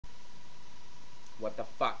What the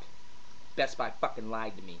fuck? Best Buy fucking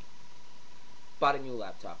lied to me. Bought a new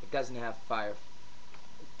laptop. It doesn't have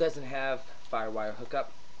FireWire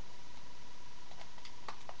hookup.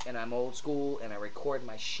 And I'm old school, and I record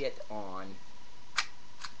my shit on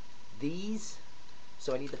these.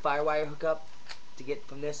 So I need the FireWire hookup to get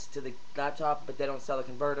from this to the laptop, but they don't sell a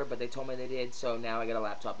converter, but they told me they did, so now I got a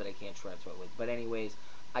laptop that I can't transfer it with. But anyways,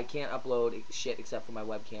 I can't upload shit except for my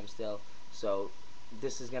webcam still, so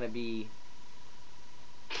this is going to be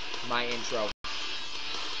my intro.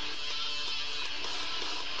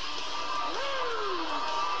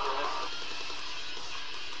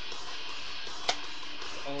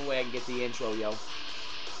 Only way I can get the intro, yo.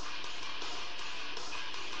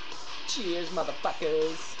 Cheers,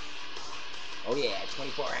 motherfuckers. Oh yeah,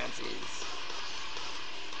 24 ounces.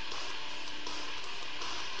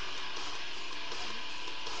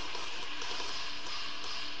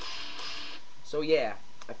 So yeah,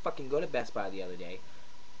 I fucking go to Best Buy the other day,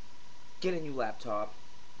 get a new laptop.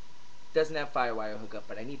 Doesn't have FireWire hookup,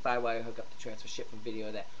 but I need FireWire hookup to transfer shit from video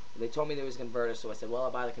to that. Well, they told me there was a converter, so I said, well,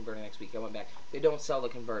 I'll buy the converter next week. I went back. They don't sell the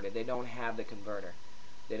converter. They don't have the converter.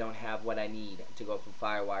 They don't have what I need to go from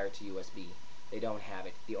FireWire to USB. They don't have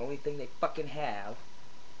it. The only thing they fucking have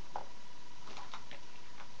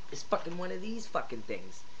is fucking one of these fucking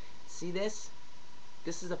things. See this?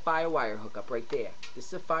 This is a FireWire hookup right there. This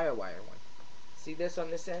is a FireWire one. See this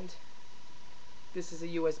on this end? This is a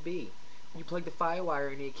USB. You plug the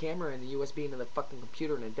FireWire into your camera and the USB into the fucking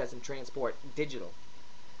computer, and it doesn't transport digital.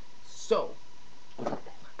 So,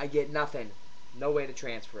 I get nothing. No way to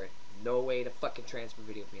transfer it. No way to fucking transfer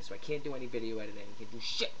video for me. So I can't do any video editing. I can't do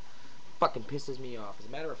shit. Fucking pisses me off. As a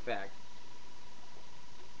matter of fact,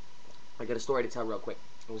 I got a story to tell real quick.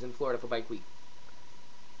 I was in Florida for Bike Week.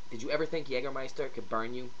 Did you ever think Jägermeister could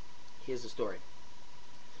burn you? Here's the story.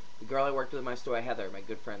 The girl I worked with in my store, Heather, my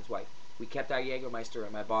good friend's wife, we kept our Jägermeister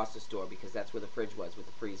in my boss's store because that's where the fridge was with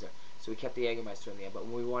the freezer. So we kept the Jägermeister in there. But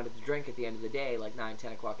when we wanted to drink at the end of the day, like 9,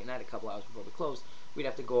 10 o'clock at night, a couple hours before we closed, we'd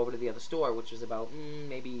have to go over to the other store, which was about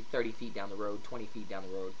maybe 30 feet down the road, 20 feet down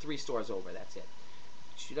the road, 3 stores over, that's it.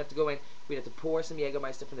 She'd have to go in, we'd have to pour some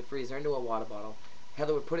Jägermeister from the freezer into a water bottle.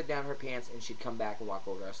 Heather would put it down her pants, and she'd come back and walk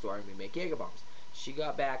over to our store, and we'd make Jäger bombs. She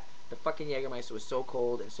got back, the fucking Jägermeister was so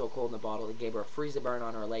cold and so cold in the bottle, it gave her a freezer burn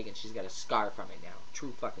on her leg, and she's got a scar from it now.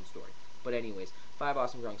 True fucking story. But anyways, 5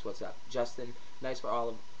 Awesome Drunks, what's up? Justin, nice for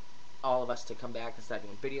all of us to come back and start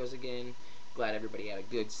doing videos again. Glad everybody had a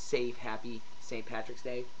good, safe, happy St. Patrick's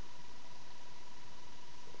Day.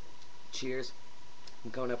 Cheers.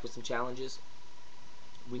 I'm coming up with some challenges.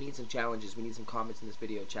 We need some challenges. We need some comments in this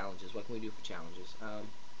video. Challenges. What can we do for challenges?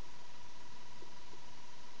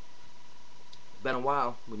 Been a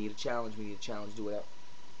while. We need a challenge. We need a challenge. Do it up.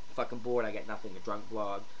 Fucking bored. I got nothing. A drunk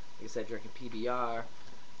vlog. Like I said, drinking PBR.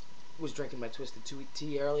 Was drinking my Twisted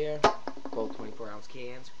Tea earlier. Both 24-ounce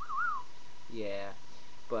cans. Yeah.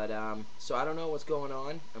 But, so I don't know what's going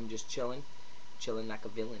on. I'm just chilling. Chilling like a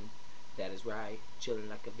villain. That is right. Chilling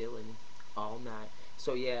like a villain. All night.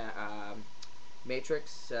 So, yeah,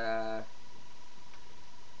 Matrix, I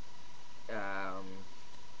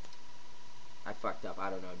fucked up. I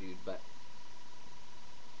don't know, dude, but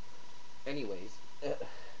anyways,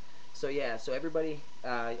 so yeah, so everybody,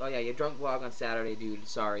 oh yeah, your drunk vlog on Saturday, dude,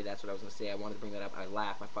 sorry, that's what I was gonna say. I wanted to bring that up. I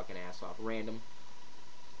laughed my fucking ass off. Random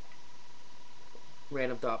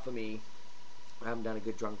thought for me. I haven't done a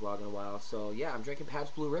good drunk vlog in a while. So yeah, I'm drinking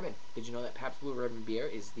Pabst Blue Ribbon. Did you know that Pabst Blue Ribbon beer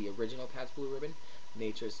is the original Pabst Blue Ribbon?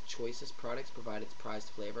 Nature's choicest products provide its prized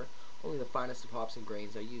flavor. Only the finest of hops and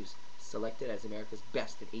grains are used. Selected as America's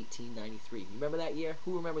best in 1893. You remember that year?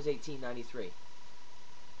 Who remembers 1893?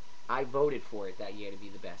 I voted for it that year to be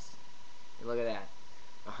the best. And look at that.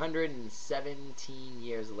 117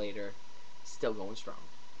 years later, still going strong.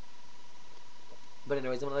 But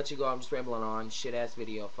anyways, I'm going to let you go. I'm just rambling on. Shit-ass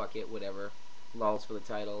video. Fuck it. Whatever. Lols for the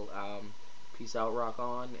title. Peace out, rock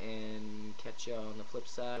on, and catch you on the flip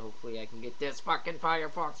side. Hopefully I can get this fucking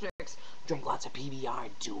Firefox fixed. Drink lots of PBR.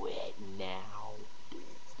 Do it now.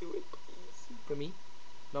 Please do it, please. For me?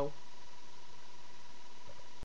 No?